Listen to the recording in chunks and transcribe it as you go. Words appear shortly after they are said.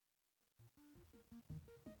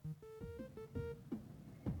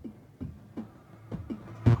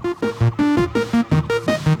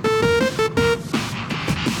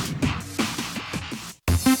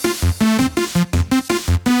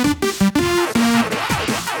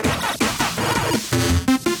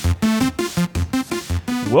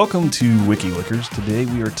Welcome to WikiLickers. Today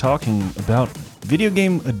we are talking about video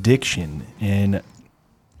game addiction, and I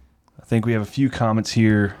think we have a few comments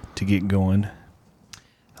here to get going.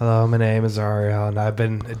 Hello, my name is Ariel, and I've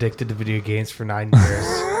been addicted to video games for 9 years.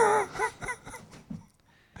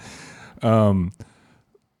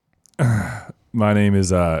 My name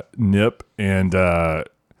is Nip, and I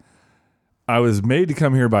was made to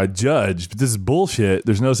come here by Judge, but this is bullshit.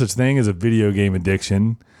 There's no such thing as a video game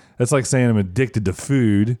addiction. That's like saying I'm addicted to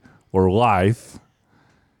food or life.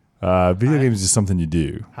 Video games is just something you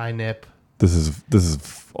do. Hi, Nip. This is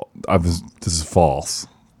false.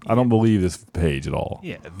 I don't believe this page at all.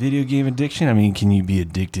 Yeah, video game addiction. I mean, can you be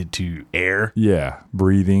addicted to air? Yeah,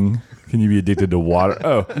 breathing. Can you be addicted to water?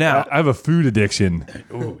 Oh, Now- I have a food addiction.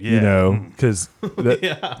 Oh, yeah. You know, because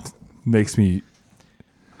that makes me.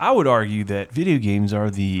 I would argue that video games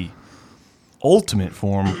are the ultimate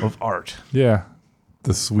form of art. Yeah,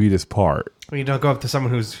 the sweetest part. When you don't go up to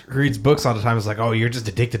someone who reads books all the time, it's like, oh, you're just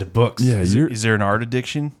addicted to books. Yeah, Is there an art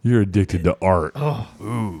addiction? you're addicted to art.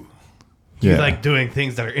 Ooh. You Yeah. like doing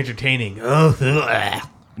things that are entertaining. Oh,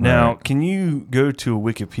 Now, can you go to a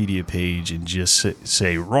Wikipedia page and just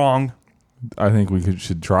say wrong? I think we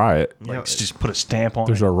should try it. Like, just put a stamp on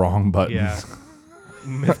There's it? a wrong button. yeah.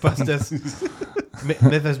 Myth busted.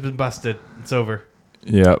 Myth has been busted. It's over.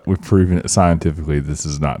 Yeah, we've proven it scientifically. This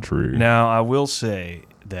is not true. Now, I will say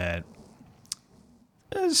that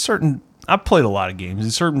I've played a lot of games.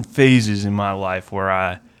 There's certain phases in my life where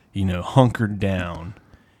I, hunkered down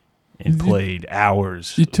and played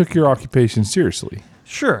hours. You took your occupation seriously.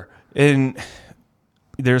 Sure. And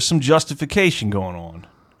there's some justification going on.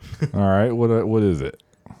 All right. What is it?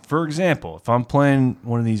 For example, if I'm playing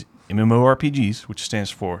one of these MMORPGs, which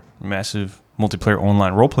stands for Massive Multiplayer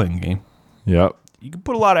Online Role-Playing Game, Yep. you can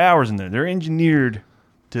put a lot of hours in there. They're engineered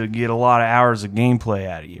to get a lot of hours of gameplay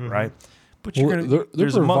out of you, right? But you're Well, gonna they're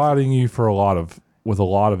providing you for a lot of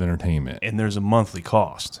entertainment. and there's a monthly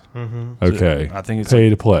cost. Okay. I think it's pay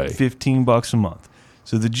like to play. $15 a month.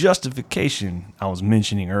 So the justification I was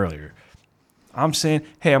mentioning earlier, I'm saying,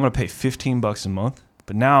 hey, I'm going to pay $15 a month,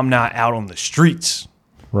 but now I'm not out on the streets.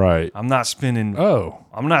 Right. I'm not spending. Oh.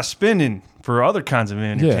 I'm not spending for other kinds of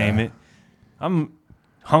entertainment. I'm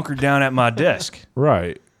hunkered down at my desk.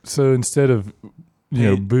 Right. So instead of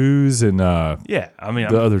booze and Yeah, I mean,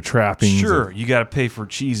 the other trappings. sure, you got to pay for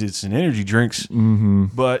Cheez-Its and energy drinks,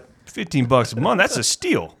 but $15 a month, that's a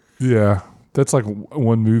steal. Yeah. That's like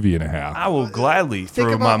one movie and a half. I will gladly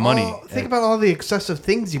throw my money. Think about all the excessive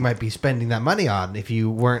things you might be spending that money on if you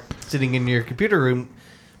weren't sitting in your computer room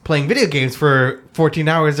playing video games for 14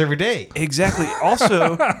 hours every day. Exactly.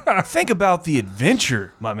 Also, think about the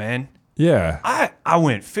adventure, my man. Yeah. I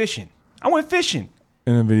went fishing.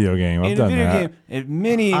 In a video game. I've In a done video that. game at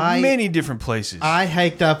many different places. I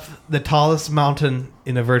hiked up the tallest mountain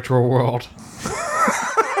in a virtual world.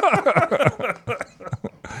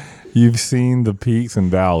 You've seen the peaks and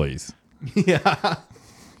valleys. Yeah.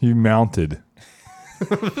 You mounted.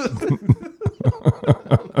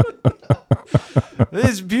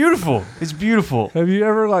 It's beautiful. It's beautiful. Have you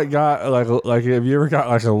ever got have you ever got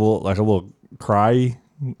like a little cry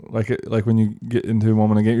like when you get into a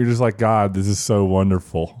moment of game, you're just like, God, this is so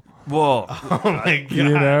wonderful. Well, Oh my god. You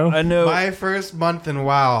know? I know. My first month in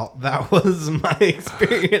WoW, that was my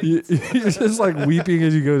experience. You're just like weeping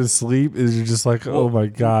as you go to sleep. Is you're just like, oh my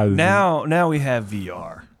God. now we have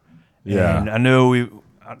VR. Yeah. And I know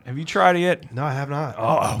have you tried it yet? No, I have not.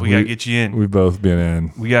 Oh, we got to get you in. We've both been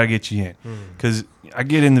in. We got to get you in. Because I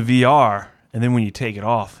get in the VR, and then when you take it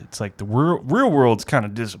off, it's like the real world's kind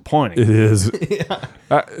of disappointing. It is.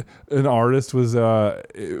 An artist was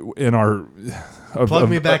in our. Plug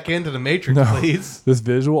me back into the Matrix, please. This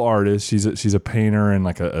visual artist, she's a painter and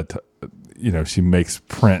like she makes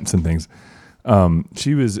prints and things.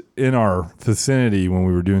 She was in our vicinity when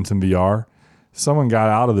we were doing some VR. Someone got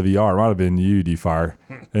out of the VR, it might have been you, D-Fire,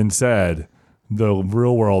 and said the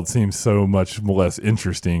real world seems so much less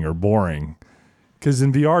interesting or boring. Because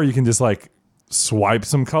in VR, you can just like swipe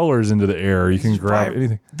some colors into the air. You can grab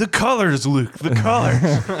anything. The colors, Luke. The colors.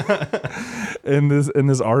 And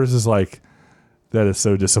this artist is like, that is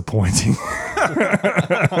so disappointing.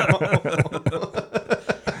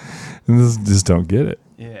 And just don't get it.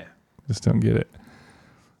 Yeah. Just don't get it.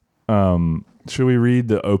 Should we read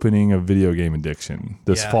the opening of Video Game Addiction?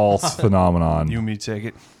 This Yeah. false phenomenon. You want me to take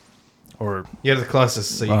it? Or You're the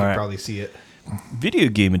closest, so you All can right. probably see it. Video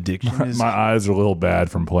game addiction is My eyes are a little bad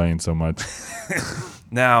from playing so much.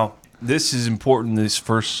 now. This is important. These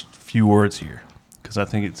first few words here, because I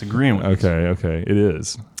think it's agreeing with us. Okay, it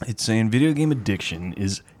is. It's saying video game addiction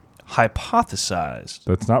is hypothesized,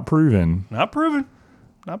 That's not proven. not proven.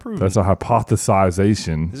 Not proven. That's a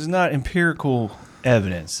hypothesization. This is not empirical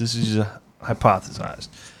evidence. This is hypothesized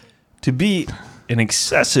to be an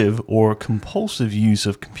excessive or compulsive use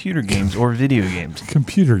of computer games or video games.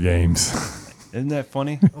 Computer games. Isn't that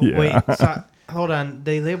funny? Yeah. Wait, so, hold on.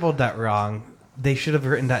 They labeled that wrong. They should have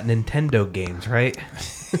written that Nintendo games, right?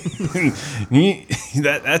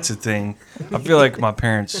 That's a thing. I feel like my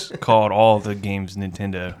parents called all the games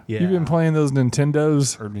Nintendo Yeah. You've been playing those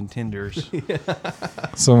Nintendos? or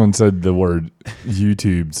Nintenders. Someone said the word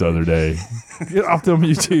YouTubes the other day. Get off them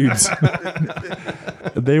YouTubes.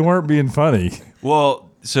 They weren't being funny. Well,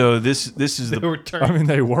 so this is They the were turned. I mean,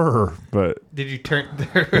 they were, but Did you turn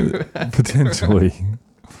their potentially.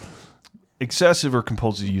 excessive or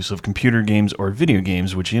compulsive use of computer games or video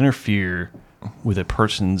games which interfere with a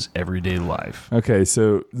person's everyday life. Okay,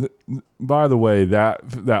 so by the way, that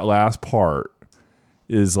last part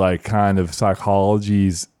is like kind of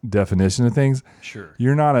psychology's definition of things. Sure.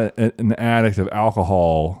 You're not an addict of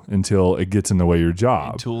alcohol until it gets in the way of your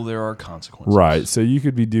job. Until there are consequences. Right. So you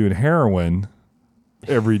could be doing heroin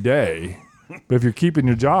every day, but if you're keeping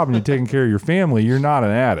your job and you're taking care of your family, you're not an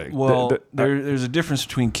addict. Well, there's a difference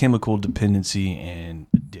between chemical dependency and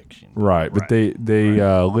addiction. Right, but they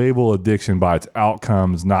label addiction by its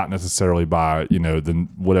outcomes, not necessarily by the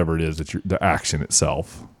whatever it is that the action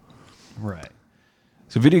itself. Right.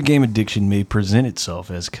 So video game addiction may present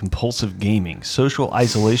itself as compulsive gaming, social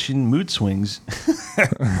isolation, mood swings.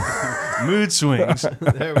 Mood swings.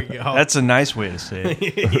 There we go. That's a nice way to say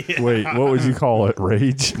it. Wait, what would you call it?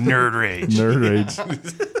 Rage? Nerd rage. Nerd rage.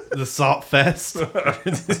 the Salt Fest.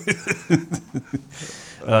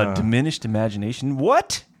 Diminished imagination.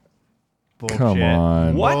 What? Bullshit. Come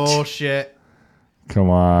on. What? Bullshit. Come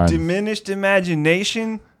on. Diminished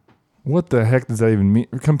imagination? What the heck does that even mean?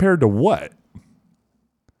 Compared to what?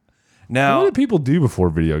 Now, What did people do before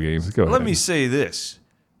video games? Go let ahead. me say this.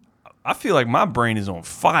 I feel like my brain is on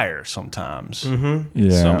fire sometimes. Yeah.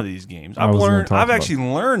 Some of these games. I was gonna talk I've about- actually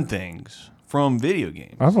learned things from video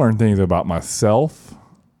games. I've learned things about myself,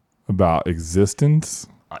 about existence,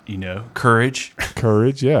 Courage,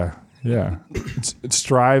 courage. Yeah. It's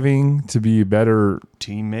striving to be a better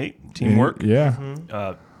teammate, teamwork.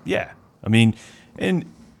 Yeah. Yeah. I mean, and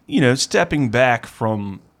stepping back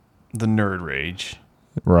from the nerd rage,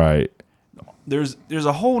 Right. there's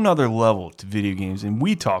a whole nother level to video games, and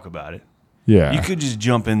we talk about it. Yeah. You could just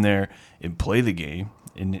jump in there and play the game,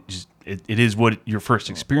 and it is what your first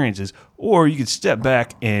experience is, or you could step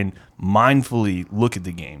back and mindfully look at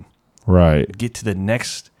the game, right. get to the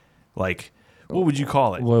next, like, what would you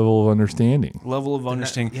call it? Level of understanding. Level of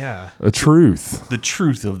understanding Yeah. A truth. the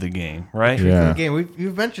truth of the game, right? Yeah. Again,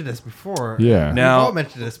 you've mentioned this before. Yeah. Now- we've all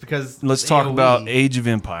mentioned this because Let's talk AOE, about Age of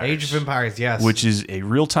Empires. Age of Empires. Yes. which is a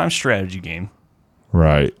real-time strategy game.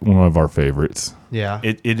 Right. One of our favorites. yeah.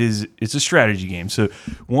 It's a strategy game. So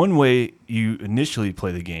one way you initially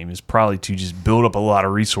play the game is probably to just build up a lot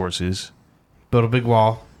of resources, Build a big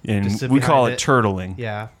wall. and Just sit we call behind it turtling.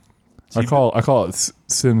 Yeah. I call it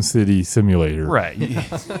SimCity Simulator. Right.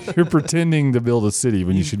 You're pretending to build a city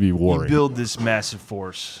when you should be You warring. build this massive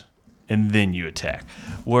force, and then you attack.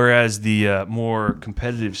 Whereas the more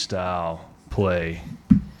competitive style play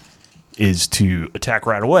is to attack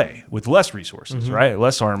right away with less resources, right?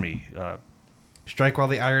 Less army. Strike while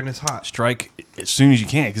the iron is hot. Strike as soon as you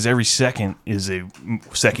can, because every second is a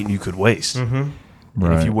second you could waste. And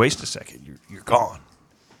Right. if you waste a second, you're gone.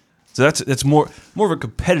 So that's more of a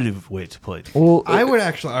competitive way to play. Well, I would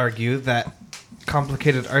actually argue that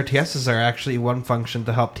complicated RTSs are actually one function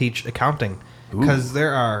to help teach accounting. Because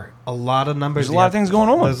there are a lot of numbers. There's a lot of things going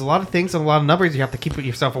on. There's a lot of things and a lot of numbers you have to keep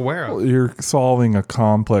yourself aware of. you're solving a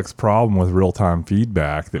complex problem with real-time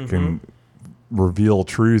feedback that can reveal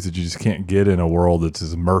truths that you just can't get in a world that's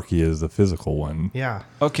as murky as the physical one. Yeah.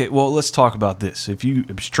 Okay, well, let's talk about this. If you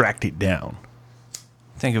abstract it down,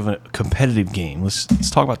 think of a competitive game. Let's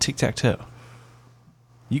talk about tic-tac-toe.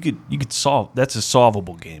 You could solve. That's a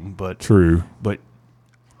solvable game, but True.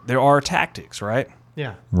 there are tactics, right?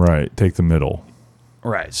 Yeah. Right. Take the middle.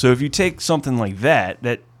 Right. So if you take something like that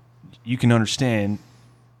you can understand,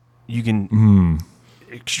 you can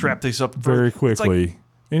extract this up Very it's like quickly.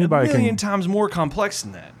 a Anybody million can. times more complex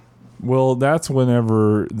than that. Well, that's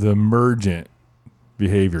whenever the emergent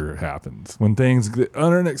behavior happens. When things get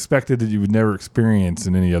unexpected that you would never experience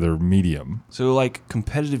in any other medium. So like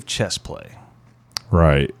competitive chess play.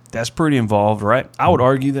 Right. That's pretty involved, right? I would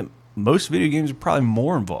argue that most video games are probably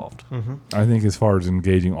more involved. I think as far as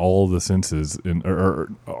engaging all the senses or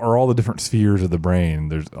all the different spheres of the brain,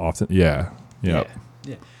 there's often yeah.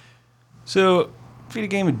 So video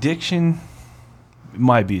game addiction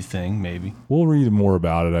might be a thing, maybe. We'll read more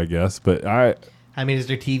about it, I guess. But I mean, is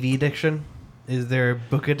there TV addiction? Is there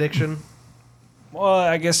book addiction? Well,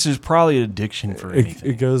 I guess there's probably an addiction for anything.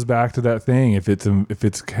 it goes back to that thing. If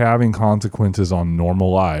it's having consequences on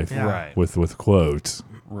normal life, Yeah. Right. with clothes,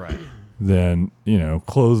 Right. then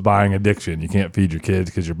clothes buying addiction. You can't feed your kids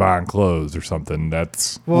because you're buying clothes or something.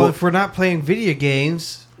 That's Well, if we're not playing video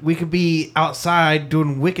games, we could be outside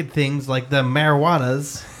doing wicked things like the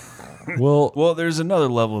marijuanas. Well, there's another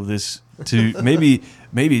level of this too. Maybe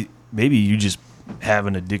you just have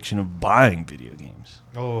an addiction of buying video games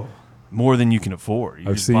Oh, more than you can afford. You're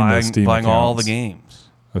I've just seen those Steam buying all the accounts.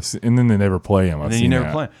 games, and then they never play them. and then you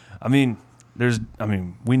never play 'em. I mean,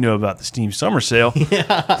 we know about the Steam Summer Sale.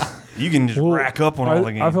 Yeah. You can just rack up on all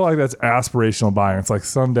the games. I feel like that's aspirational buying. It's like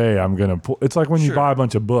someday I'm gonna. It's like when you Sure. buy a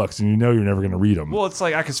bunch of books and you know you're never gonna read them. Well, it's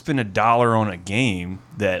like I could spend $1 on a game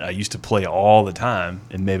that I used to play all the time,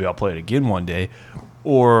 and maybe I'll play it again one day,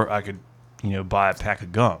 or I could, buy a pack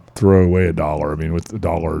of gum. Throw away $1. I mean, with the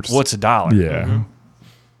dollars. What's $1? Yeah.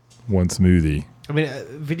 One smoothie. I mean,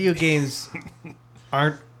 video games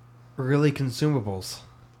aren't really consumables.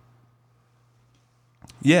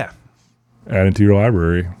 Yeah. Add it to your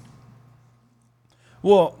library.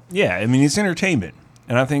 Well, yeah. I mean, it's entertainment,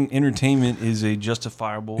 and I think entertainment is a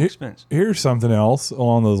justifiable expense. Here's something else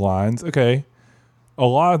along those lines. Okay. A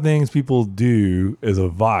lot of things people do as a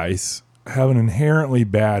vice have an inherently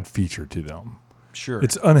bad feature to them. Sure.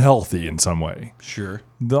 It's unhealthy in some way. Sure.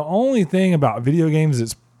 The only thing about video games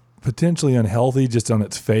that's potentially unhealthy just on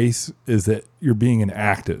its face is that you're being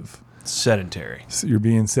inactive. Sedentary. So you're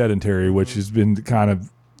being sedentary, which has been kind of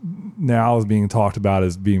now is being talked about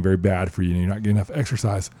as being very bad for you, and you're not getting enough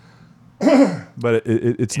exercise. But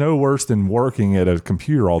it's no worse than working at a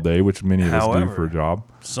computer all day, which many of us do However, for a job.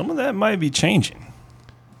 Some of that might be changing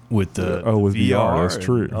with the with VR, that's and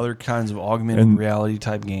true. other kinds of augmented And reality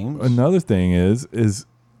type games, Another thing is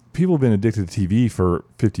people have been addicted to TV for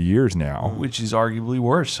 50 years now. which is arguably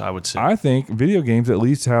worse, I would say. I think video games at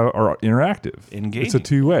least are interactive. Engaging. It's a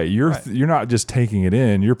two-way. You're Right. you're not just taking it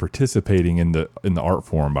in. You're participating in the art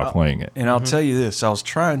form by playing it. And I'll tell you this: I was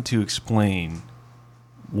trying to explain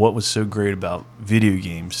what was so great about video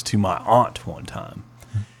games to my aunt one time,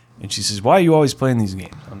 and she says, "Why are you always playing these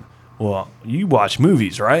games?" Well, you watch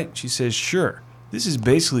movies, right? She says, "Sure. This is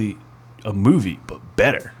basically a movie, but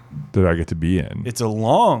better. That I get to be in. It's a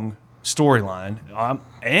long storyline,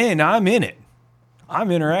 and I'm in it. I'm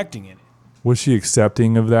interacting in it." Was she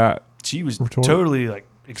accepting of that? She was Retort? totally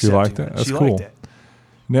accepting. liked that? of it. That's she cool. liked that.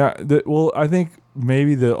 Now, I think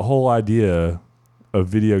maybe the whole idea of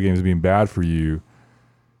video games being bad for you.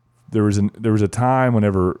 There was a time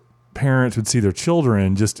whenever parents would see their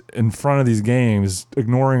children just in front of these games,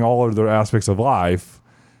 ignoring all of their aspects of life,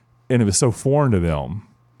 and it was so foreign to them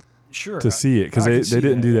Sure. to see it because I they can see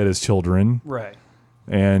didn't that. do that as children. Right.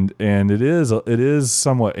 And it is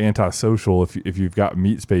somewhat antisocial if you've got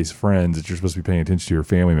meat space friends that you're supposed to be paying attention to your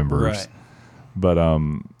family members. Right. But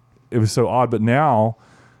it was so odd. But now,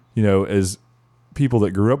 as people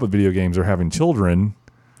that grew up with video games are having children,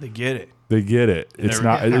 They get it. they get it. It's they're-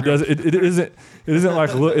 not. It does. It isn't. It isn't like.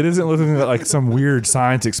 It isn't looking at like some weird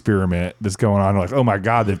science experiment that's going on. Like, oh my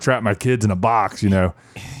god, they've trapped my kids in a box.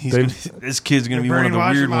 This kid's going to be one of the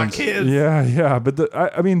Brainwashing weird my ones. kids. Yeah. But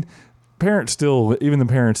I mean, parents still, even the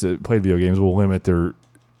parents that played video games will limit their,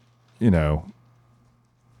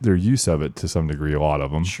 their use of it to some degree. A lot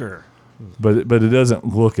of them, Sure. but it doesn't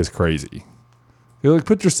look as crazy.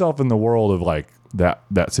 Put yourself in the world of like that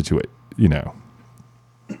situation.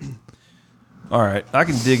 All right. I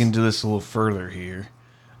can dig into this a little further here.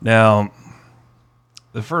 Now,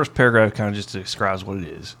 the first paragraph kind of just describes what it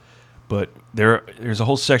is, but there's a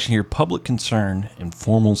whole section here: public concern and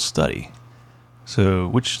formal study. So,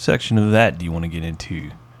 which section of that do you want to get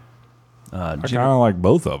into? I kind of like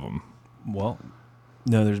both of them. Well,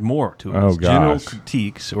 no, there's more to it. Oh, It's general gosh.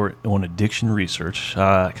 critiques on addiction research.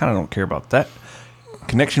 I kind of don't care about that.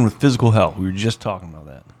 Connection with physical health. We were just talking about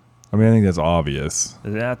that. I mean, I think that's obvious.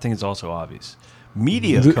 I think it's also obvious.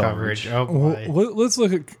 Media Coverage. coverage. Oh boy. Let's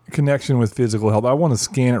look at connection with physical health. I want to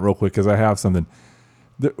scan it real quick because I have something.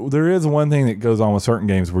 There is one thing that goes on with certain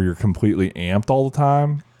games where you're completely amped all the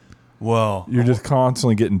time. Well, You're just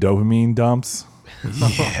constantly getting dopamine dumps.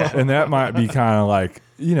 And that might be kind of like,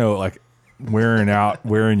 like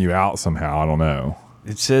wearing you out somehow. I don't know.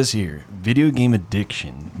 it says here, video game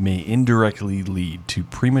addiction may indirectly lead to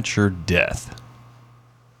premature death.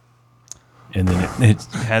 and then it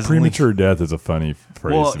has Premature death is a funny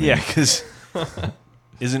phrase. Well, to me. yeah, because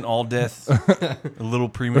isn't all death a little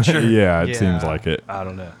premature? Yeah, it Yeah. seems like it. I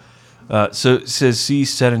don't know. So it says, see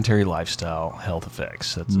sedentary lifestyle health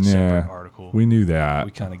effects. That's a separate article. We knew that.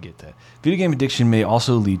 We kind of get that. Video game addiction may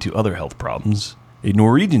also lead to other health problems. A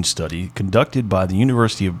Norwegian study conducted by the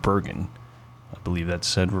University of Bergen, I believe that's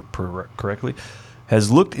said correctly,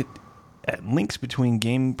 has looked at links between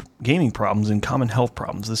gaming problems and common health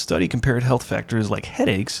problems. The study compared health factors like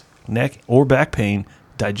headaches, neck or back pain,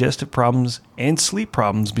 digestive problems, and sleep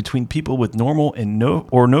problems between people with normal and no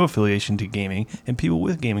affiliation to gaming and people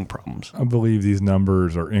with gaming problems. I believe these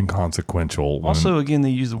numbers are inconsequential. Also, again,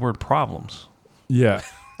 they use the word problems. Yeah.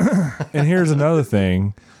 And here's another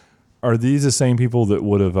thing. Are these the same people that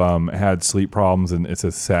would have had sleep problems and it's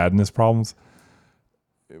a sadness problems?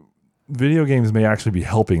 Video games may actually be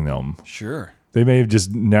helping them. Sure. They may have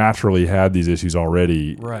just naturally had these issues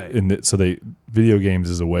already. Right. And so video games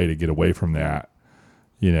is a way to get away from that,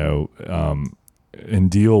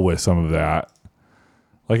 and deal with some of that.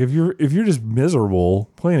 Like if you're just miserable,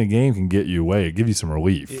 playing a game can get you away, give you some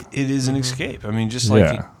relief. It is an escape. I mean, just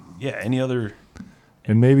like any other.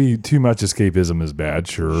 And maybe too much escapism is bad,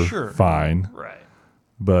 sure. Fine. Right.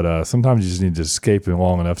 But sometimes you just need to escape it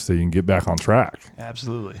long enough so you can get back on track.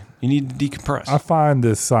 Absolutely. You need to decompress. I find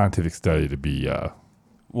this scientific study to be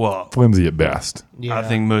well, flimsy at best. Yeah. I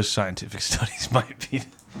think most scientific studies might be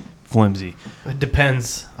flimsy. It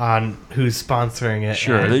depends on who's sponsoring it.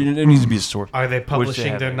 Sure. and There needs to be a source. Are they publishing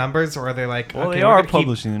their haven't. numbers, or are they like? Well, okay, they we're are gonna keep-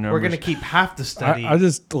 publishing the We're numbers. going to keep half the study. I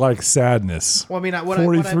just like sadness. well, I mean,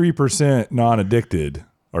 43% non-addicted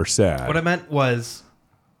are sad. what I meant was,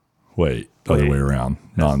 Wait, other way around.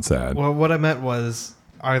 Non-sad. well, what I meant was,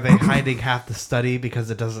 are they hiding half the study because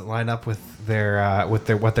it doesn't line up with their what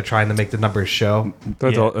they're trying to make the numbers show?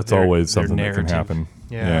 That's Yeah, that's their- always their something that can narrative. happen.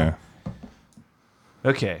 Yeah.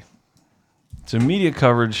 Okay. So media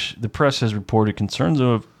coverage, the press has reported concerns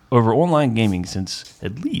over online gaming since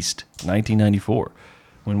at least 1994,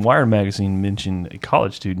 when Wired magazine mentioned a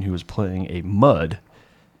college student who was playing a MUD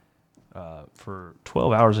for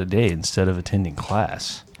 12 hours a day instead of attending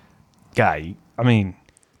class. Guy, I mean,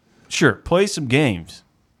 sure, play some games,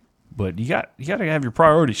 but you got to have your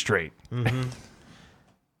priorities straight.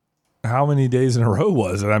 How many days in a row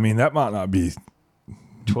was it? I mean, that might not be.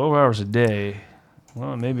 12 hours a day,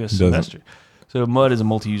 well, maybe a semester. So MUD is a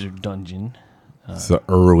multi-user dungeon. It's an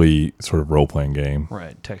early sort of role-playing game.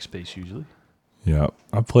 Right, text-based usually. Yeah,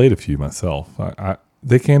 I've played a few myself.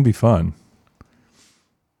 They can be fun.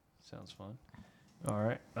 Sounds fun. All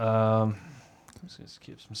right. Let's just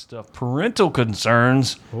skip some stuff. Parental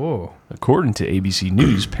concerns. Oh, According to ABC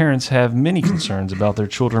News, parents have many concerns about their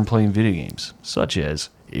children playing video games, such as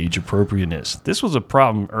age appropriateness. This was a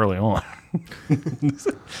problem early on.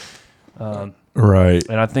 Right.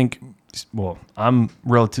 And I think, well, I'm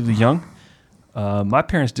relatively young. My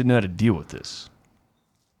parents didn't know how to deal with this.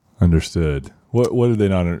 Understood. What did they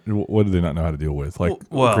not? What did they not know how to deal with? Like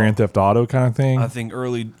Well, Grand Theft Auto kind of thing. I think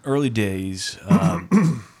early days,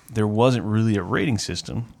 there wasn't really a rating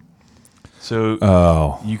system.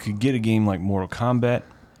 So you could get a game like Mortal Kombat,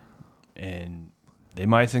 and they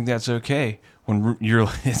might think that's okay. When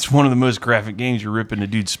it's one of the most graphic games, you're ripping a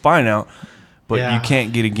dude's spine out, but Yeah. you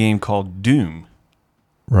can't get a game called Doom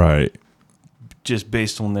Right. just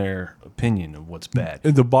based on their opinion of what's bad.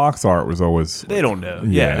 The box art was always. They don't know.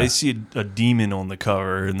 Yeah, they see a demon on the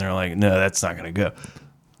cover, and they're like, no, that's not going to go.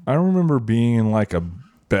 I remember being in like a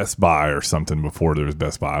Best Buy or something before there was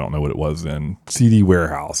Best Buy. I don't know what it was then. CD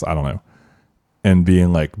Warehouse. I don't know. And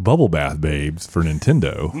being like Bubble Bath Babes for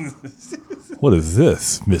Nintendo. What is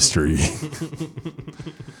this mystery?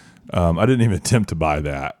 I didn't even attempt to buy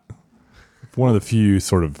that. One of the few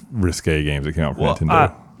sort of risque games that came out for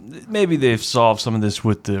Nintendo. Maybe they've solved some of this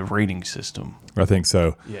with the rating system. I think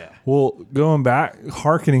so. Yeah. Well,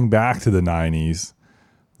 hearkening back to the 90s,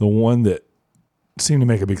 the one that seemed to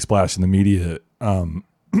make a big splash in the media,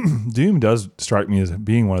 Doom does strike me as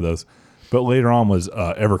being one of those. But later on was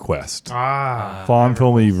EverQuest.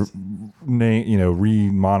 Fondly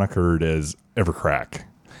re-monikered as Evercrack.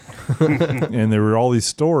 And there were all these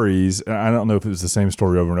stories, and I don't know if it was the same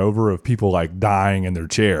story over and over, of people like dying in their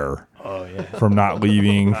chair from not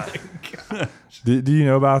leaving. Do you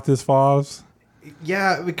know about this, Foz?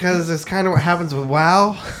 yeah, because it's kind of what happens with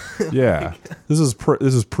WoW. Yeah. This is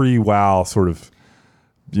pre-WoW sort of,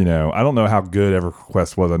 I don't know how good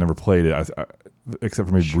EverQuest was. I never played it, except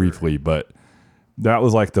for maybe briefly, but that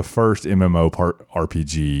was like the first MMO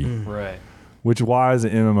RPG. Right. Why is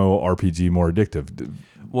an MMO RPG more addictive?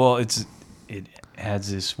 Well, it has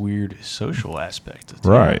this weird social aspect.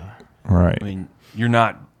 Right. I mean, you're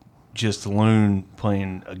not just alone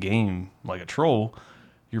playing a game like a troll.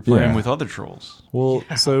 You're playing Yeah. with other trolls. Well,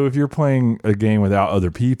 so if you're playing a game without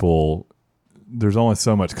other people, there's only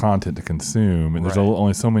so much content to consume, and there's Right.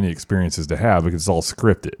 only so many experiences to have because it's all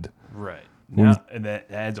scripted. Right. When Now, and that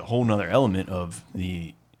adds a whole nother element of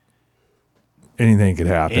the Anything could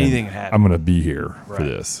happen. Anything could happen. I'm going to be here for Right.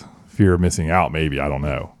 this. Fear of missing out, maybe. I don't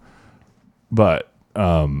know. But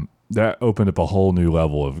that opened up a whole new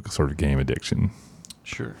level of sort of game addiction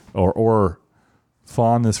sure. or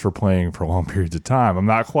fondness for playing for long periods of time. I'm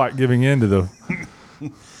not quite giving in to the.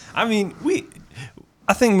 I mean,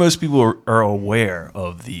 I think most people are aware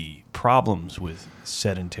of the problems with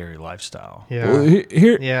sedentary lifestyle. Yeah. Well,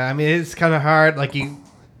 here, Yeah, I mean it's kind of hard. Like you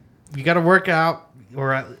got to work out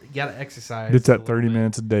or you got to exercise. Get a that little 30 bit.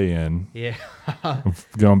 minutes a day in, Yeah.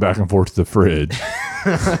 going back and forth to the fridge.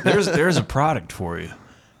 There's a product for you.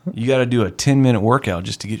 You got to do a 10-minute workout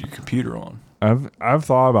just to get your computer on. I've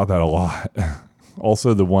thought about that a lot.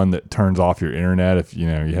 Also, the one that turns off your internet if you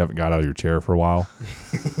haven't got out of your chair for a while.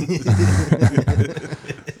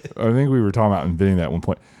 I think we were talking about inventing that at one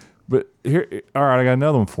point. But here, all right, I got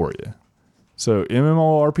another one for you. So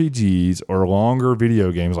MMORPGs or longer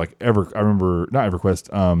video games like I remember not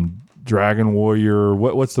EverQuest, Dragon Warrior.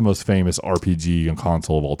 What's the most famous RPG on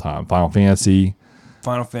console of all time? Final Fantasy.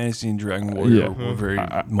 Final Fantasy and Dragon Warrior Yeah. were very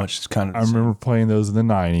much kind of the I remember playing those in the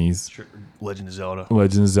 90s. same. Legend of Zelda.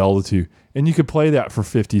 Legend of Zelda 2. And you could play that for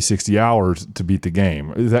 50, 60 hours to beat the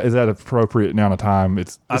game. Is that an appropriate amount of time?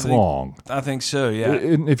 It's think- long. I think so, yeah.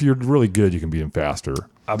 And if you're really good, you can beat them faster.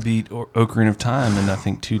 I beat Ocarina of Time in, I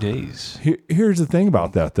think, 2 days Here's the thing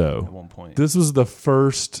about that, at though. one point. This was the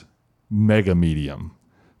first mega medium.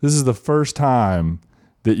 This is the first time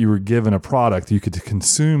that you were given a product you could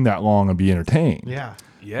consume that long and be entertained. Yeah.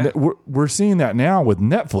 Yeah. We're seeing that now with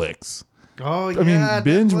Netflix. Oh yeah. I mean,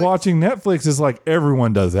 binge Netflix. watching Netflix is like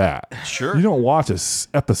everyone does that. Sure. You don't watch a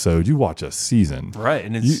episode, you watch a season. Right.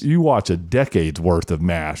 And it's You watch a decade's worth of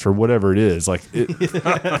MASH or whatever it is, like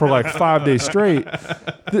for like 5 days straight.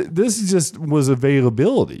 This just was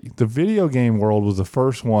availability. The video game world was the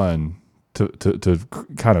first one to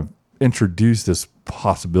kind of introduce this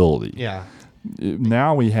possibility. Yeah.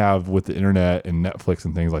 Now we have with the internet and Netflix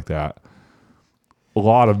and things like that, a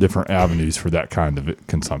lot of different avenues for that kind of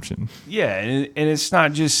consumption. yeah, and it's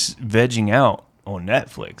not just vegging out on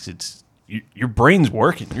Netflix. It's your brain's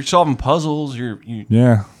working. You're solving puzzles. You're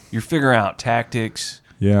Yeah, figuring out tactics.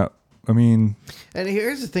 yeah. I mean, And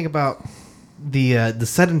here's the thing about the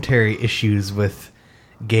sedentary issues with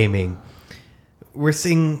gaming. We're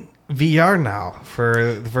seeing VR now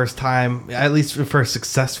for the first time, at least for a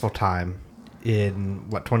successful time in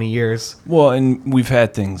 20 years. Well, and we've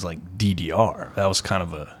had things like DDR. That was kind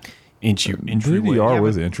of a entryway. DDR Yeah,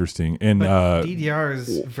 was but- interesting, and But DDR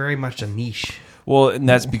is very much a niche. Well, and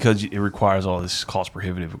that's because it requires all this cost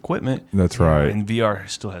prohibitive equipment. that's right. And VR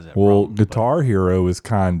still has that. Well, problem, but- Guitar Hero is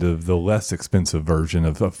kind of the less expensive version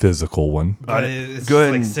of a physical one. But it's go just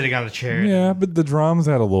ahead like and- sitting on a chair. Yeah, but the drums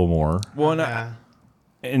had a little more. Well, and, Yeah.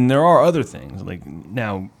 and there are other things like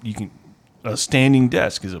now you can a standing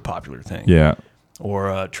desk is a popular thing. Yeah,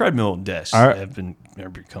 Or treadmill desks I- are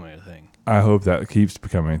becoming a thing. I hope that keeps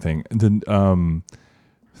becoming a thing. The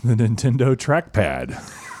Nintendo trackpad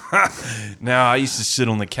Now I used to sit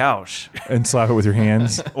on the couch and slap it with your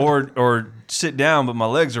hands. or sit down, but my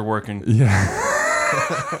legs are working Yeah,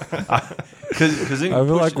 because then I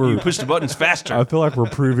feel like you we're- push the buttons faster. I feel like we're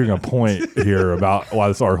proving a point here about why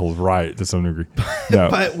this article is right to some degree. No,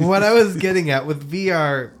 But what I was getting at with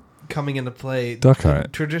VR coming into play, Duck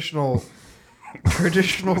Hunt. traditional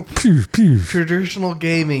Pew, pew. traditional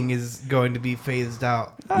gaming is going to be phased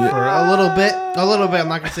out for a little bit. A little bit. I'm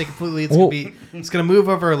not going to say completely. It's Well- going to be. It's going to move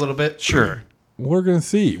over a little bit. Sure. We're gonna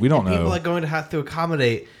see. We don't People know. are going to have to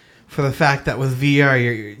accommodate for the fact that with VR,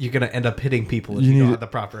 you're going to end up hitting people if You you, don't need have the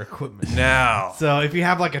proper equipment. Now, So if you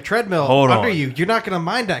have like a treadmill Hold under on. you, you're not going to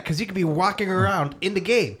mind that because you could be walking around in the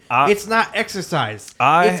game. I- It's not exercise.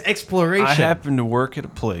 It's exploration. I happen to work at a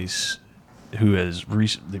place who has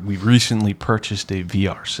we recently purchased a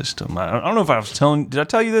VR system. I don't know if I was telling. Did I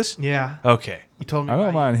tell you this? Yeah. Okay. You told me. I don't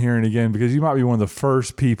about mind hearing it again because you might be one of the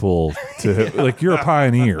first people to like. You're a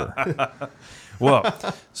pioneer. Well,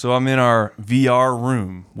 so I'm in our VR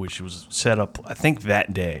room, which was set up, I think,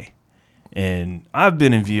 that day. And I've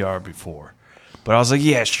been in VR before. But I was like,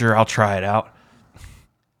 yeah, sure, I'll try it out.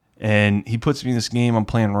 And he puts me in this game. I'm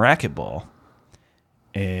playing racquetball.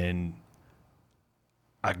 And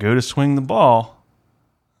I go to swing the ball.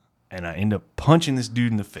 And I end up punching this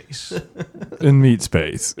dude in the face In meat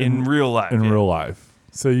space. in real life. In yeah. real life.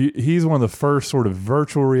 So he's one of the first sort of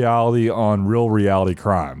virtual reality on real reality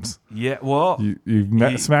crimes. Yeah, well,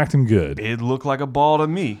 You smacked him good. it looked like a ball to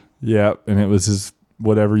me. Yeah, and it was his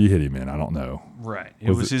whatever you hit him in. I don't know. Right.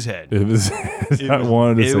 It was his head. It was.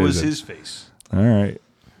 It was his face. All right,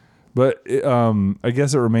 but I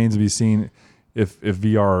guess it remains to be seen if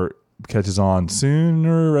VR catches on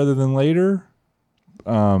sooner rather than later.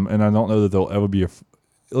 And I don't know that there'll ever be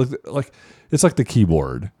like it's like the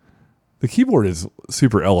keyboard. The keyboard is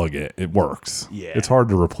super elegant. It works. Yeah. It's hard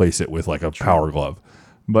to replace it with like a power glove.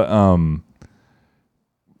 But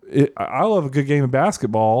I love a good game of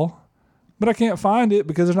basketball, but I can't find it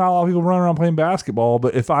because there's not a lot of people running around playing basketball.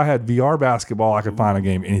 But if I had VR basketball, I could find a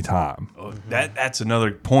game anytime. Oh, that's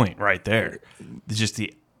another point right there. Just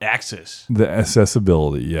the access The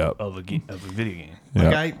accessibility, yep. of a video game.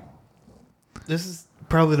 Like this is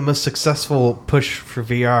probably the most successful push for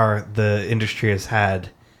VR the industry has had.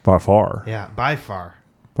 By far. Yeah, by far.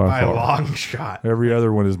 By By a far. long shot. Every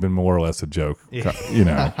other one has been more or less a joke. Yeah. You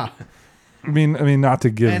know. I mean, not to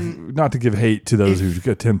give hate to those who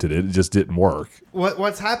attempted it. It just didn't work.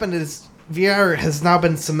 What's happened is VR has now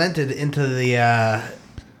been cemented into the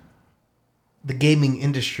gaming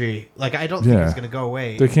industry. Like I don't think it's going to go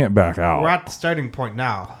away. They can't back out. We're at the starting point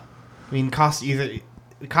now. I mean, costs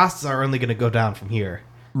are only going to go down from here.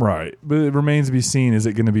 Right, but it remains to be seen. Is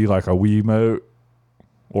it going to be like a Wiimote,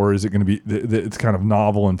 or is it going to be? It's kind of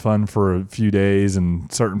novel and fun for a few days, and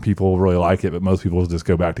certain people really like it, but most people just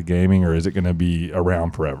go back to gaming. Or is it going to be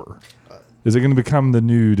around forever? Is it going to become the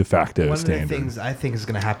new de facto One standard? of the things I think is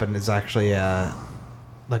going to happen is actually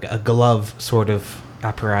like a glove sort of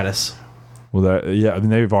apparatus. Well, I mean,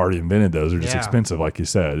 they've already invented those. They're just Yeah. expensive, like you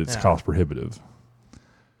said. It's Yeah. cost prohibitive.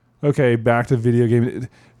 Okay, back to video game.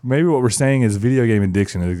 Maybe what we're saying is video game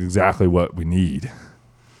addiction is exactly what we need.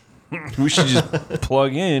 We should just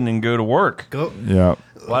plug in and go to work. Go. Yeah.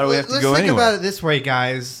 Why do we have to Let's go think anywhere? about it this way,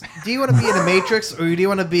 guys. Do you want to be in a Matrix, or do you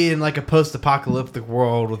want to be in like a post-apocalyptic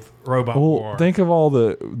world with robot Well, war? think of all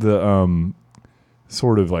the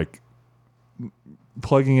sort of like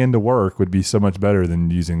plugging into work would be so much better than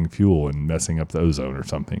using fuel and messing up the ozone or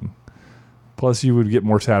something. Plus, you would get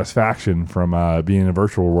more satisfaction from being in a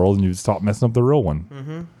virtual world, and you'd stop messing up the real one.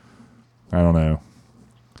 Mm-hmm. I don't know.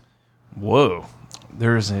 Whoa.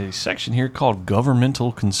 There's a section here called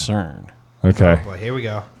governmental concern. Okay. Boy, here we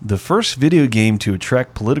go. The first video game to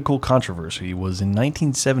attract political controversy was in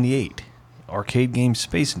 1978. Arcade game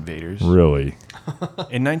Space Invaders. Really?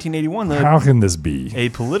 In 1981, How can this be? a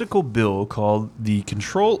political bill called the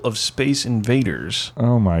Control of Space Invaders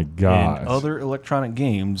Oh my gosh. and Other Electronic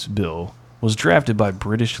Games Bill was drafted by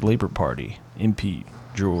British Labour Party MP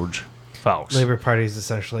George Fawkes. Labor Party is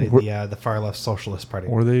essentially the far left socialist party.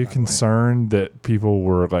 Were they concerned that people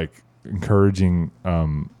were like encouraging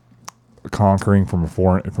conquering from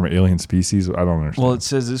an alien species? I don't understand. Well, it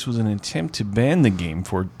says this was an attempt to ban the game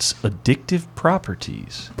for its addictive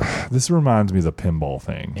properties This reminds me of the pinball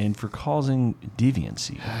thing. and for causing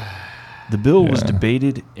deviancy. The bill was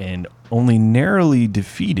debated and only narrowly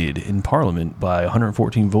defeated in Parliament by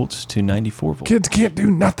 114 votes to 94 votes. Kids can't do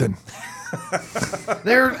nothing.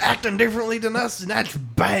 They're acting differently than us, and that's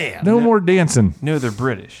bad. No more dancing. No, they're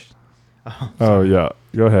British. Oh yeah,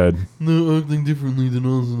 go ahead. They're acting differently than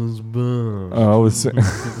us, and that's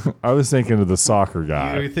bad. I was thinking of the soccer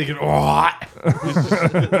guy. You're thinking, what?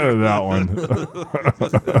 That one.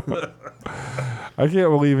 I can't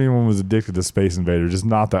believe anyone was addicted to Space Invaders. Just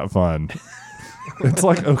not that fun. It's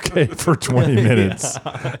like okay for 20 minutes.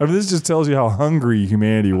 I mean, this just tells you how hungry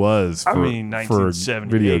humanity was for, I mean, for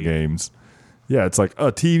 1978. video games. Yeah, it's like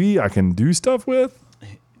a TV I can do stuff with.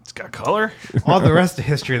 It's got color. All the rest of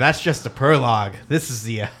history, that's just a prologue. This is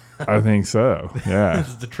the I think so. Yeah, this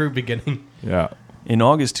is the true beginning. yeah. In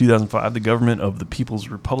August 2005, the government of the People's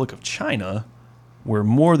Republic of China, where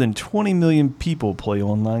more than 20 million people play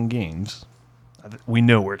online games, we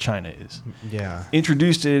know where China is, Yeah.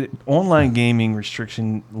 introduced an online gaming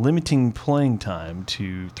restriction limiting playing time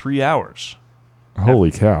to 3 hours,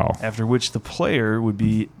 Holy cow! after which the player would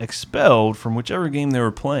be expelled from whichever game they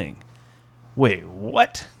were playing. Wait,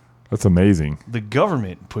 what? That's amazing. The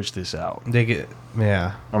government pushed this out. They get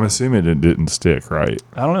yeah. I'm assuming it didn't stick, right?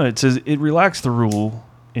 I don't know. It says it relaxed the rule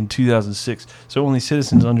in 2006, so only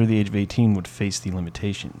citizens under the age of 18 would face the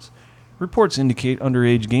limitations. Reports indicate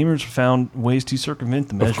underage gamers found ways to circumvent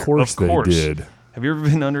the measure. Of course they did. Have you ever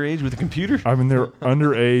been underage with a computer? I mean, they're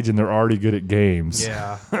underage and they're already good at games.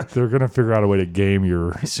 Yeah. They're gonna figure out a way to game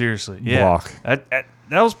your. Seriously, yeah. Block.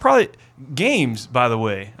 That was probably games. By the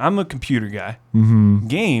way, I'm a computer guy. Mm-hmm.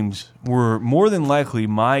 Games were more than likely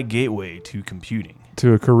my gateway to computing.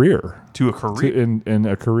 to a career. To a career. In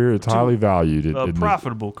a career that's highly valued. A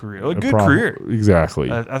profitable career. A good career.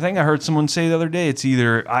 Exactly. I think I heard someone say the other day it's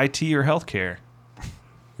either IT or healthcare.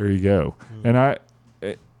 There you go. And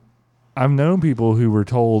I've known people who were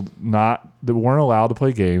told that weren't allowed to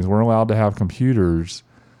play games, weren't allowed to have computers,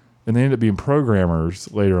 and they ended up being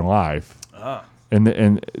programmers later in life. And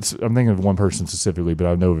I'm thinking of one person specifically, but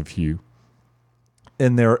I know of a few.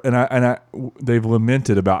 And they've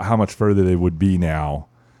lamented about how much further they would be now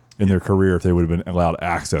in their career if they would have been allowed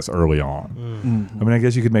access early on. I mean, I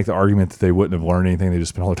guess you could make the argument that they wouldn't have learned anything; they just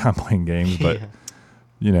spent all their time playing games. But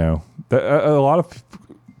a lot of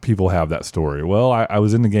people have that story. Well, I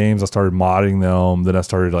was in the games, I started modding them, then I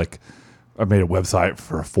made a website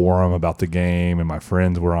for a forum about the game, and my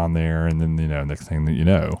friends were on there, and then next thing that you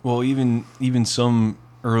know. Well, even some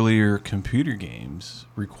earlier computer games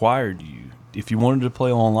required you, if you wanted to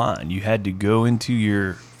play online, you had to go into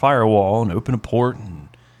your firewall and open a port and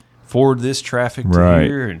forward this traffic to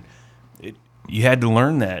here, and you had to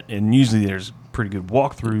learn that. And usually there's pretty good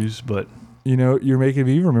walkthroughs, but you're making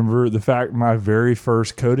me remember the fact my very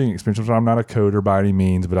first coding experience. Which I'm not a coder by any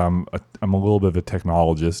means, but I'm a little bit of a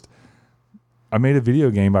technologist. I made a video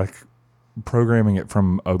game by programming it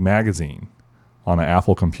from a magazine on an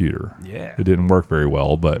Apple computer. Yeah, it didn't work very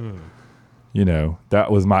well, but that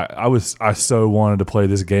was I so wanted to play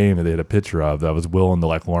this game that they had a picture of that I was willing to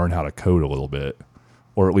learn how to code a little bit,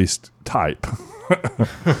 or at least type.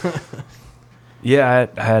 Yeah,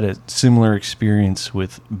 I had a similar experience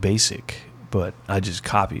with BASIC, but I just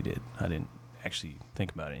copied it. I didn't actually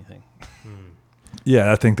think about anything.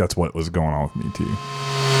 Yeah, I think that's what was going on with me too.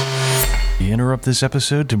 We interrupt this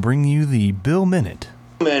episode to bring you the Bill Minute.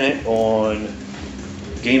 Minute on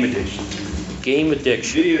game addiction. Game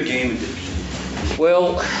addiction. Video game addiction.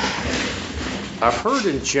 Well, I've heard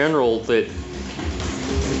in general that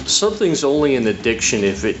something's only an addiction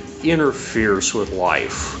if it interferes with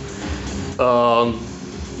life. I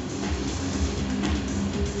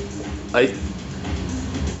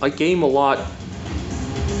game a lot,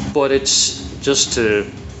 but it's just to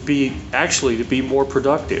be more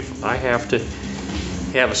productive. I have to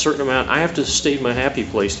have a certain amount. I have to stay in my happy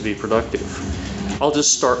place to be productive. I'll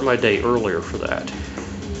just start my day earlier for that.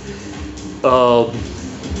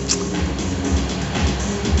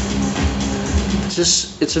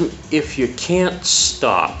 If you can't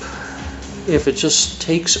stop, if it just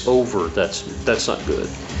takes over, that's not good.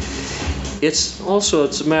 It's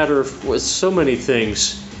a matter of, with so many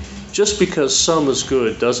things, just because some is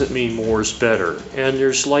good doesn't mean more is better. And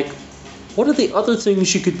there's what are the other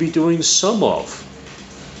things you could be doing some of?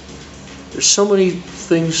 There's so many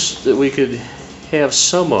things that we could have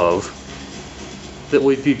some of that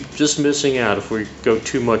we'd be just missing out if we go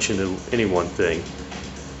too much into any one thing.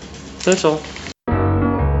 That's all.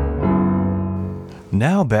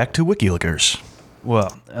 Now back to WikiLookers.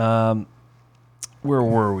 Well, where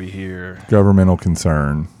were we here? Governmental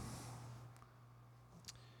concern.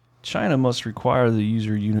 China must require the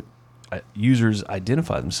users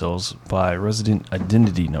identify themselves by resident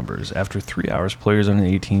identity numbers. After 3 hours, players under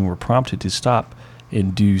 18 were prompted to stop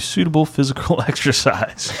and do suitable physical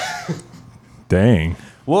exercise. Dang.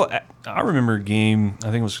 Well, I remember a game,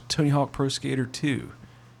 I think it was Tony Hawk Pro Skater 2.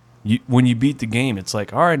 When you beat the game, it's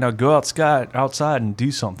like, all right, now go outside and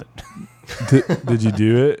do something. Did you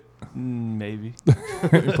do it? Maybe.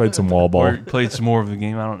 You played some wall ball. Or played some more of the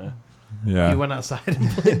game, I don't know. Yeah. You went outside and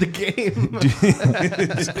played the game.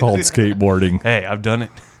 It's called skateboarding. Hey, I've done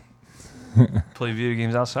it. Play video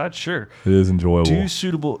games outside? Sure. It is enjoyable. Do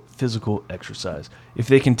suitable physical exercise. If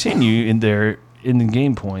they continue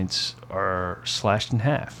in-game points are slashed in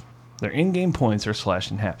half. Their in-game points are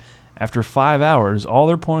slashed in half. After 5 hours, all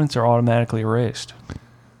their points are automatically erased.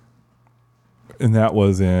 And that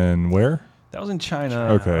was in where? That was in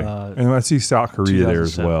China. Okay. And I see South Korea there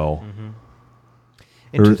as well. Mm-hmm.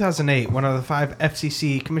 In 2008, one of the 5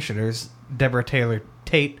 FCC commissioners, Deborah Taylor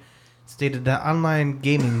Tate, stated that online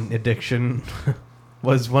gaming addiction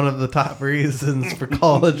was one of the top reasons for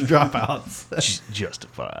college dropouts. She's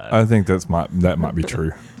justified. I think that might be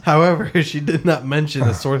true. However, she did not mention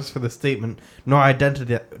a source for the statement, nor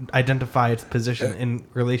identify its position in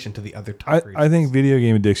relation to the other top reasons. I think video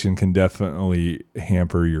game addiction can definitely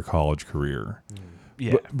hamper your college career.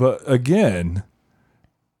 Yeah. But again,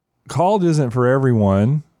 college isn't for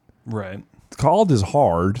everyone. Right. College is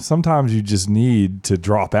hard. Sometimes you just need to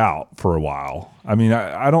drop out for a while. I mean,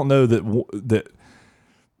 I don't know that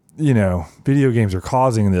video games are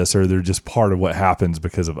causing this, or they're just part of what happens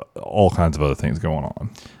because of all kinds of other things going on.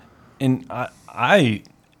 And I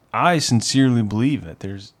sincerely believe that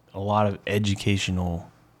there's a lot of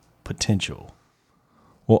educational potential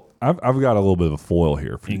Well, I've got a little bit of a foil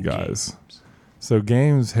here for you In guys. games. So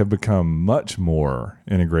games have become much more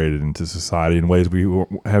integrated into society in ways we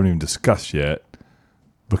haven't even discussed yet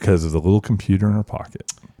because of the little computer in our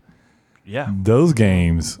pocket. Yeah. Those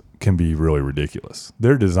games can be really ridiculous.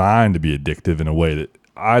 They're designed to be addictive in a way that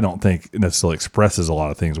I don't think necessarily expresses a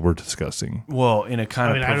lot of things we're discussing. Well, in a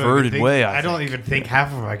kind of I don't even perverted think- way, I don't even think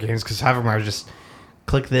half of my games, because half of them are just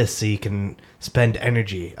click this so you can spend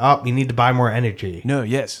energy. Oh, you need to buy more energy. No,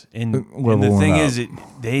 yes. And the leveling thing up. is,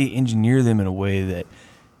 they engineer them in a way that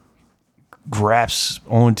grasps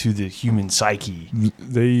onto the human psyche.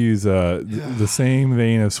 They use the same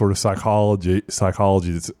vein of sort of psychology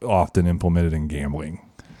that's often implemented in gambling.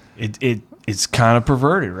 It's kind of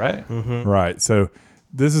perverted, right? Right. So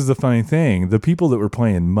this is the funny thing. The people that were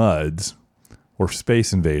playing MUDs or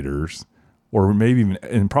Space Invaders or maybe even,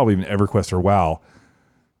 and probably even EverQuest or WoW,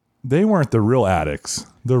 they weren't the real addicts.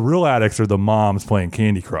 The real addicts are the moms playing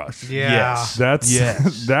Candy Crush. Yeah. Yes. That's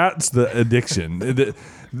Yes. that's the addiction.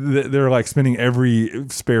 They're like spending every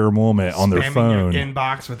spare moment on their Spamming phone. your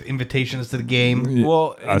inbox with invitations to the game.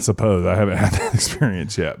 Well, I suppose I haven't had that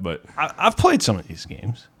experience yet, but I've played some of these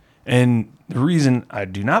games, and the reason I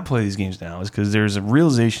do not play these games now is because there's a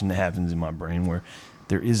realization that happens in my brain where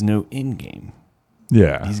there is no end game.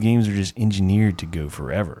 yeah, These games are just engineered to go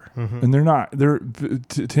forever. and they're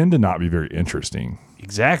tend to not be very interesting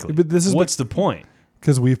Exactly. But this is what's the point?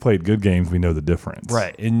 because we've played good games. We know the difference,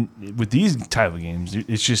 Right. And with these type of games,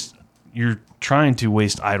 it's just you're trying to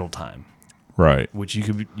waste idle time, Right. which you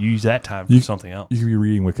could use that time for You- something else. You could be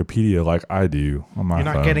reading Wikipedia like I do on my You're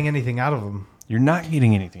not phone. getting anything out of them. You're not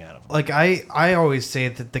getting anything out of it. Like I always say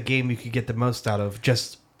that the game you could get the most out of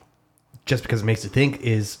just because it makes you think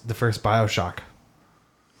is the first BioShock.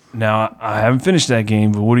 Now, I haven't finished that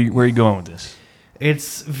game, but where are you going with this?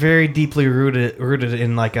 It's very deeply rooted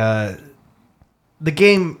in like the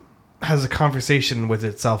game has a conversation with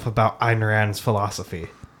itself about Ayn Rand's philosophy.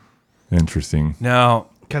 Interesting. Now,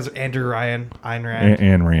 Because Andrew Ryan, Ayn Rand.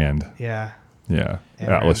 Anne Rand. Yeah. Yeah. Ayn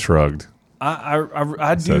Atlas Rand. Shrugged.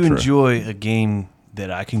 I do cetera. enjoy a game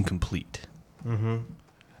that I can complete. Mm-hmm.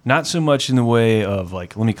 Not so much in the way of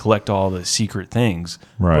like, let me collect all the secret things.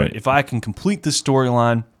 Right. But if I can complete the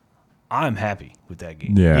storyline, I'm happy with that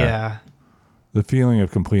game. Yeah. Yeah. The feeling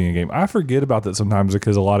of completing a game. I forget about that sometimes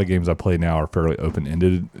because a lot of games I play now are fairly open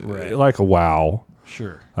ended. Right. Like a WoW.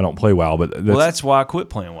 Sure. I don't play WoW, but That's why I quit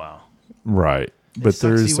playing WoW. right. But sucks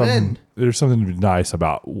there's you something in. there's something nice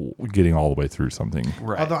about getting all the way through something.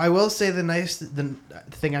 Right. Although I will say the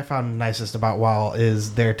thing I found nicest about WoW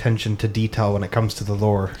is their attention to detail when it comes to the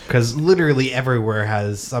lore. Because literally everywhere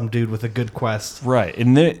has some dude with a good quest Right.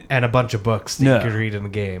 And and a bunch of books that No. you could read in the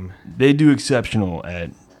game. they do exceptional at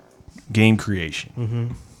game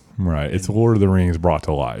creation. Right. It's Lord of the Rings brought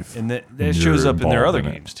to life. And that And shows you're up in their involved other in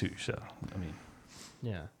it. games too. So, I mean,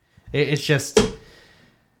 Yeah. It's just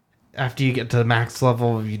after you get to the max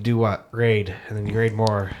level, you do what? Raid. And then you raid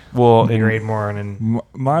more. well, And you and raid more. And then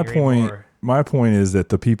My You read point more. my point is that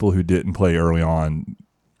the people who didn't play early on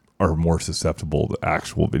are more susceptible to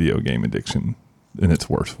actual video game addiction in its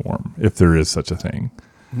worst form, if there is such a thing.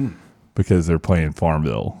 Because they're playing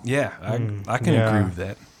Farmville. yeah, I can yeah. agree with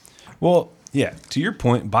that. Well, yeah, to your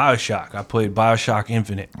point, BioShock. I played BioShock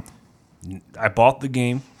Infinite. I bought the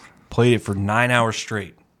game, played it for 9 hours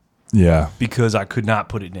straight Yeah. because I could not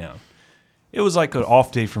put it down. It was like an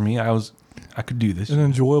off day for me. I could do this. An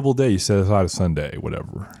enjoyable day. You set aside a Sunday,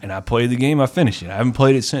 whatever. And I played the game. I finished it. I haven't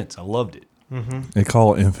played it since. I loved it. They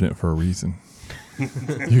call it infinite for a reason.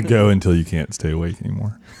 You go until you can't stay awake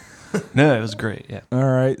anymore. No, it was great. Yeah. All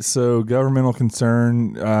right. So governmental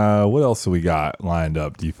concern. What else have we got lined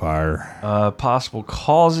up, D-Fire? Possible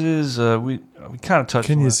causes. We kind of touched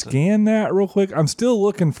Can on you that. scan that real quick? I'm still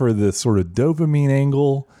looking for this sort of dopamine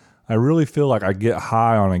angle. I really feel like I get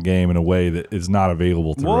high on a game in a way that is not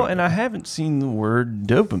available to. Well, and I haven't seen the word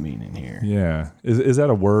dopamine in here. yeah, is that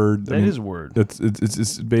a word? That is a word.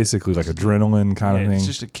 It's basically like adrenaline kind Yeah, of thing. it's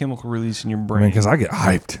just a chemical release in your I brain. mean, because I get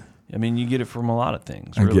hyped. you get it from a lot of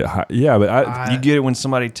things. I Really. get high. Yeah, but You get it when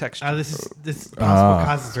somebody texts you. this is possible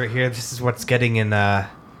causes right here. This is what's getting in. This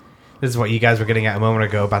is what you guys were getting at a moment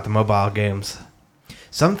ago about the mobile games.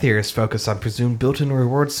 Some theorists focus on presumed built-in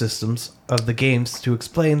reward systems of the games to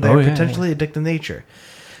explain their Oh, yeah, potentially addictive nature.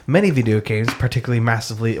 Many video games, particularly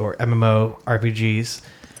massively or MMO RPGs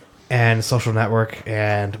and social network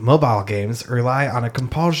and mobile games, rely on a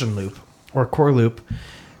compulsion loop or core loop,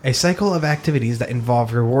 a cycle of activities that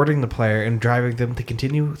involve rewarding the player and driving them to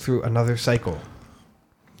continue through another cycle,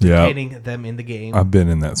 yeah, retaining them in the game. I've been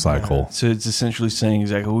in that cycle. So it's essentially saying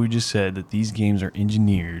exactly what we just said, that these games are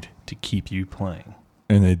engineered to keep you playing.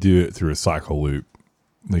 And they do it through a cycle loop.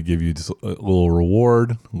 They give you just a little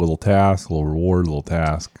reward, a little task, a little reward, a little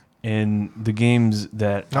task. And the games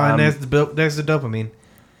that And there's the dopamine.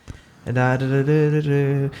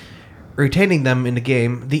 And retaining them in the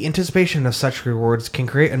game, the anticipation of such rewards can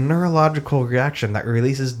create a neurological reaction that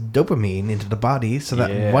releases dopamine into the body, so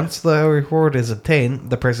that once the reward is obtained,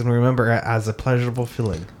 the person will remember it as a pleasurable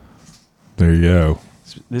feeling. There you go.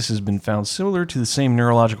 This has been found similar to the same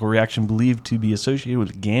neurological reaction believed to be associated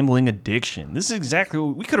with gambling addiction. This is exactly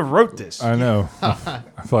what we could have wrote this. I know. I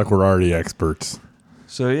feel like we're already experts.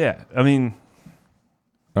 So yeah, I mean,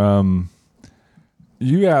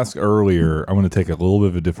 you asked earlier, I'm going to take a little bit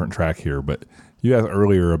of a different track here, but you asked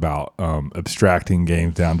earlier about abstracting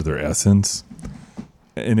games down to their essence.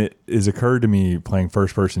 And it has occurred to me playing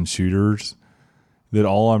first-person shooters that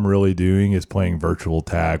all I'm really doing is playing virtual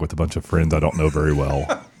tag with a bunch of friends I don't know very well.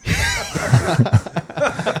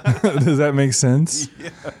 Does that make sense?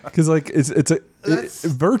 Because like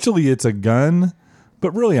virtually it's a gun,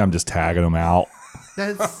 but really I'm just tagging them out.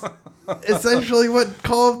 That's essentially what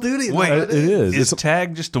Call of Duty is. Wait, It is. Is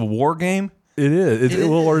tag just a war game? It is.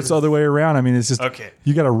 Or it's the other way around. I mean, it's just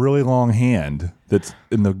you got a really long hand that's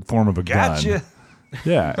in the form of a gun. Gotcha.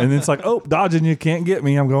 Yeah, and it's like, oh, dodging, you can't get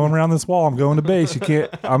me. I'm going around this wall. I'm going to base. You can't.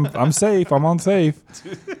 I'm safe. I'm on safe.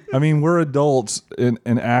 I mean, we're adults and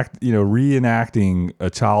reenacting a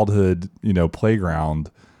childhood, playground.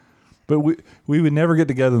 But we would never get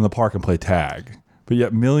together in the park and play tag. But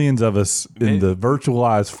yet millions of us in the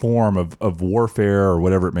virtualized form of warfare or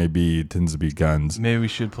whatever it may be, tends to be guns. Maybe we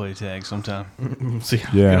should play tag sometime. See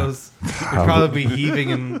how Yeah. it goes. You'll probably be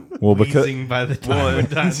heaving and wheezing by the time we're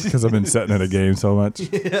done. Because I've been sitting in a game so much.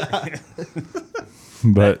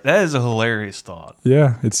 But That is a hilarious thought.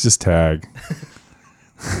 yeah, it's just tag.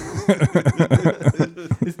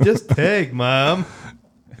 It's just tag, Mom.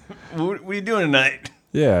 What are you doing tonight?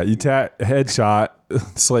 Yeah, you headshot,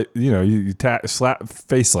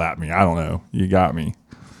 face slap me. I don't know. You got me.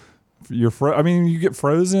 You get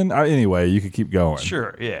frozen. Anyway, you could keep going.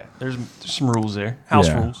 Sure, yeah. There's some rules there. House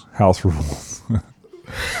rules. House rules.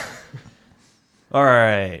 All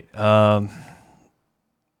right.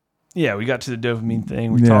 Yeah, we got to the dopamine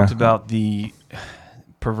thing. We Yeah. talked about the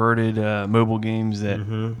perverted mobile games that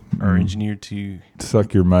are engineered to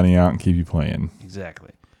Suck your money out and keep you playing.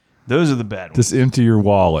 exactly. Those are the bad ones. Just empty your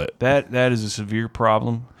wallet. That is a severe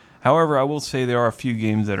problem. However, I will say there are a few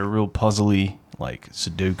games that are real puzzly, like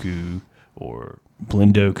Sudoku or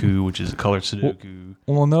Blindoku, which is a colored Sudoku.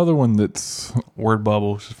 Well, another one that's Word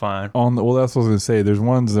Bubble, which is fine. that's what I was going to say. There's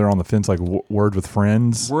ones that are on the fence, like Word with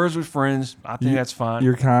Friends. Words with Friends, I think that's fine.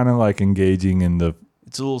 You're kind of like engaging in the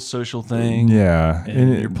It's a little social thing. yeah,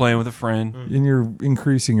 And you're playing with a friend. and you're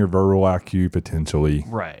increasing your verbal IQ potentially.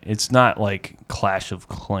 Right. It's not like Clash of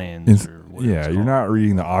Clans or whatever. Yeah, it's you're called. not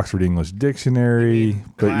reading the Oxford English Dictionary,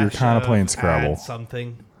 but you're Clash kind of playing Add Scrabble.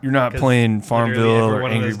 something. You're not playing Farmville Literally every or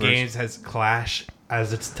one Angry of those Birds. games has Clash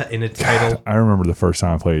as its in its title. I remember the first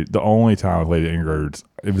time I played. The only time I played Angry Birds,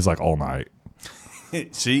 it was like all night.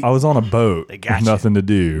 See, I was on a boat They with got you. nothing to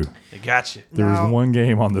do. they got you. There Now- was one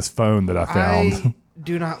game on this phone that I found. I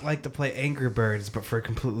do not like to play Angry Birds, but for a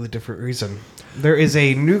completely different reason. There is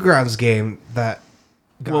a Newgrounds game that.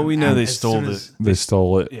 Well, we know they as stole soon the- as They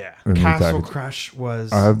stole it. Yeah. and Castle repackaged it. Crush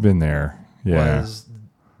was I've been there. Yeah, was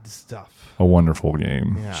the stuff. a wonderful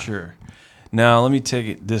game. Yeah. Sure. Now, let me take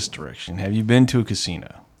it this direction. Have you been to a casino?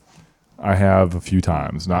 I have a few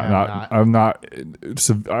times. I have not.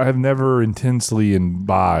 I have never intensely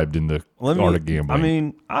imbibed in the Let art me, of gambling. I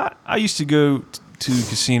mean, I used to go to a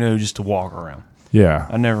casino just to walk around. yeah,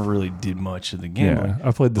 I never really did much of the yeah. gambling.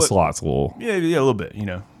 I played the But- slots a little. Yeah, a little bit.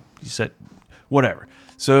 You said whatever.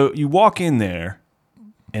 So you walk in there,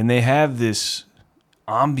 and they have this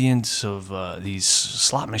ambience of these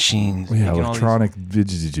slot machines. Yeah, making all these- electronic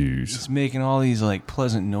juice. It's making all these like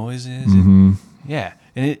pleasant noises. Mm-hmm. Yeah,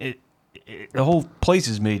 and it the whole place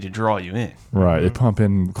is made to draw you in. Right, they pump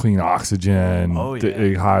in clean oxygen. Oh, yeah.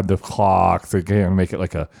 They hide the clocks. They can make it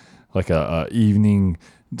like a evening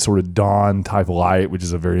sort of dawn type light, which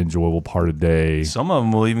is a very enjoyable part of day. Some of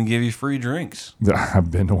them will even give you free drinks. I've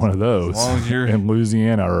been to one of those As long as you're- in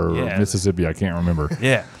Louisiana or Yeah. Mississippi. I can't remember.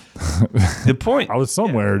 Yeah. The point. I was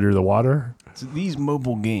somewhere near the water. So these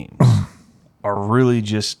mobile games are really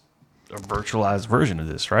just a virtualized version of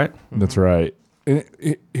this, right? That's right. And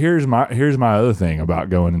here's my other thing about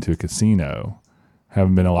going into a casino,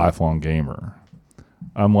 having been a lifelong gamer.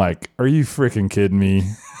 I'm like, are you freaking kidding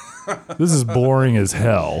me? This is boring as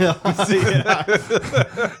hell.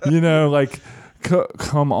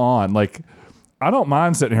 Come on. Like, I don't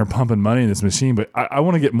mind sitting here pumping money in this machine, but I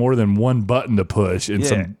want to get more than one button to push and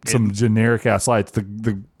Yeah, some generic ass lights.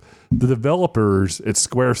 The the developers at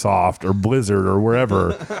SquareSoft or Blizzard or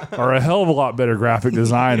wherever are a hell of a lot better graphic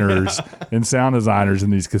designers and sound designers than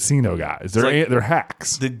these casino guys. They're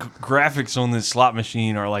hacks. The graphics on this slot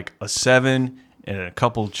machine are like a 7 and a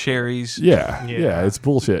couple cherries. Yeah, it's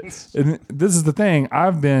bullshit. And this is the thing.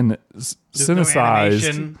 I've been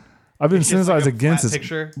cynicized. I've been cynicized against this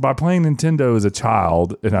picture. by playing Nintendo as a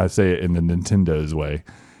child, and I say it in the Nintendo's way.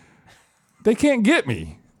 They can't get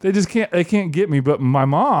me. They just can't. They can't get me. But my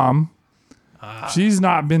mom, she's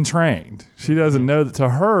not been trained. She doesn't know that to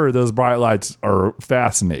her those bright lights are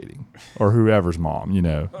fascinating. Or whoever's mom,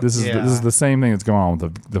 this is the same thing that's going on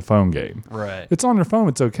with the phone game. Right. It's on your phone.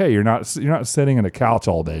 It's okay. You're not sitting on a couch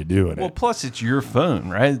all day doing Well, it. plus it's your phone,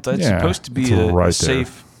 right? That's Yeah, supposed to be it's a right there.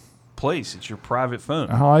 safe place. It's your private phone.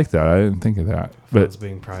 I like that. I didn't think of that. It's But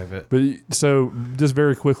being private. so just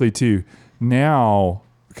very quickly too. Now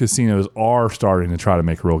casinos are starting to try to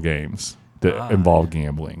make real games that involve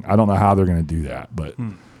gambling. I don't know how they're going to do that, but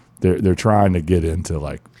they're trying to get into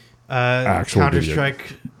like actual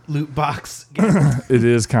Counter-Strike loot box game. it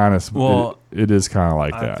is kind of Well, it is kind of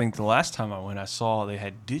like I that. think the last time I went, I saw they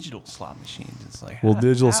had digital slot machines. It's like, Well,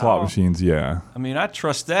 digital slot how? machines, yeah. I mean, I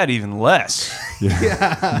trust that even less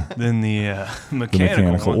than the The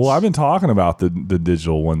mechanical ones. Well, I've been talking about the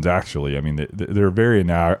digital ones actually. I mean, they're very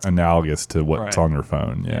analogous to what's Right. on your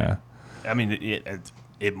phone. Yeah. I mean,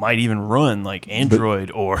 it might even run like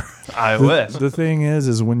Android or iOS. The thing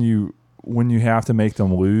is when you have to make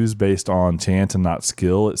them lose based on chance and not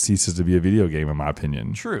skill, it ceases to be a video game, in my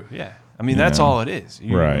opinion. True, yeah. I mean, that's all it is.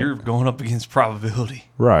 Right. You're going up against probability.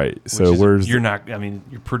 Right. So you're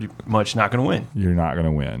pretty much not going to win. you're not going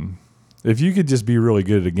to win. If you could just be really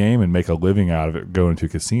good at a game and make a living out of it, go into a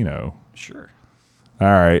casino. Sure. All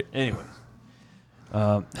right. Anyways,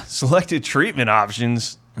 selected treatment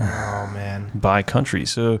options Oh man. by country.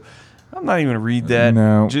 So I'm not even going to read that.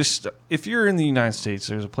 No. Just if you're in the United States,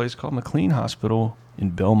 there's a place called McLean Hospital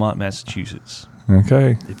in Belmont, Massachusetts.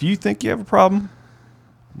 Okay. If you think you have a problem,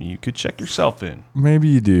 you could check yourself in. Maybe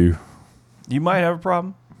you do. You might have a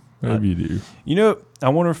problem. Maybe you do. You know, I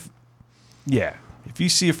wonder if you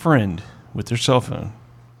see a friend with their cell phone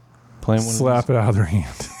playing one Slap it out of their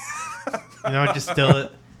hand. You know what? Just steal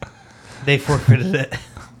it. They forfeited it.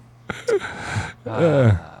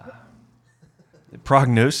 the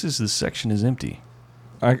prognosis, this section is empty.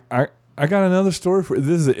 I got another story for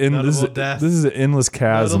this is Notable death. this is an endless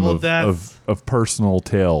chasm Notable death. of personal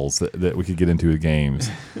tales that we could get into with games.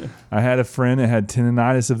 I had a friend that had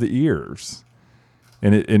tendonitis of the ears,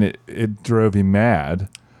 and it drove him mad.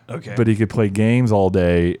 Okay. But he could play games all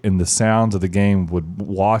day, and the sounds of the game would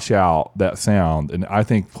wash out that sound. And I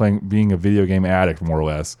think being a video game addict, more or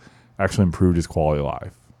less, actually improved his quality of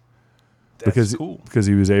life. That's cool. Because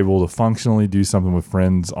he was able to functionally do something with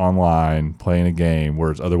friends online, playing a game,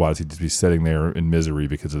 whereas otherwise he'd just be sitting there in misery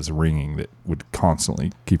because of this ringing that would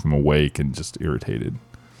constantly keep him awake and just irritated.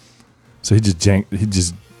 So he'd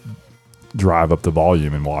just drive up the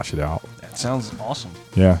volume and wash it out. That sounds awesome.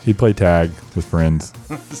 Yeah, he'd play tag with friends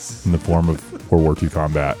in the form of World War II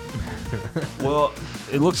combat. Well,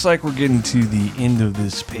 it looks like we're getting to the end of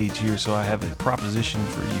this page here, so I have a proposition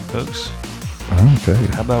for you folks. Okay.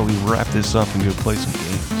 How about we wrap this up and go play some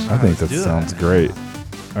games? I think that do sounds that. great.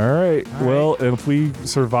 All right. Well, if we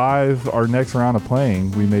survive our next round of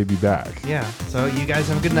playing, we may be back. Yeah. So you guys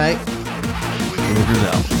have a good night. Figure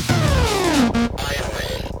it out.